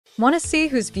Want to see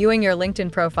who's viewing your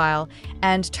LinkedIn profile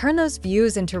and turn those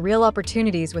views into real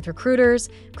opportunities with recruiters,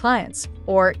 clients,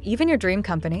 or even your dream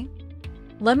company?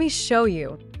 Let me show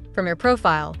you. From your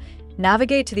profile,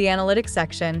 navigate to the Analytics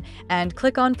section and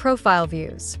click on Profile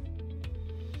Views.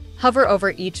 Hover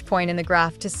over each point in the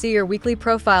graph to see your weekly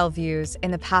profile views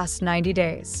in the past 90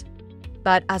 days.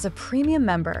 But as a premium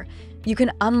member, you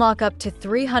can unlock up to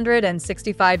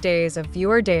 365 days of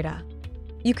viewer data.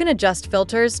 You can adjust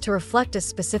filters to reflect a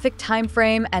specific time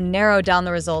frame and narrow down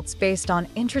the results based on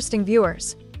interesting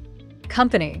viewers,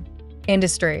 company,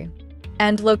 industry,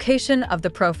 and location of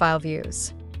the profile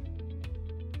views.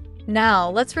 Now,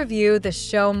 let's review the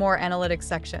Show More Analytics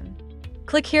section.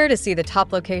 Click here to see the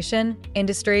top location,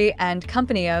 industry, and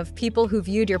company of people who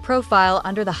viewed your profile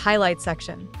under the Highlight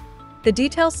section. The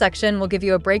Details section will give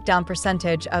you a breakdown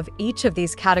percentage of each of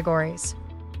these categories.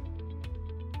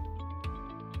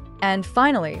 And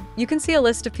finally, you can see a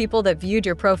list of people that viewed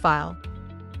your profile.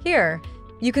 Here,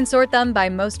 you can sort them by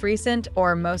most recent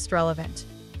or most relevant,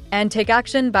 and take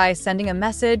action by sending a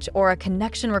message or a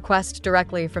connection request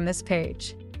directly from this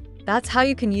page. That's how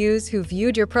you can use who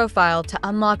viewed your profile to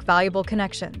unlock valuable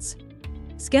connections.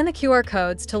 Scan the QR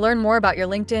codes to learn more about your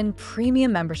LinkedIn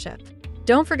Premium membership.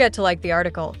 Don't forget to like the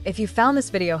article if you found this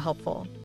video helpful.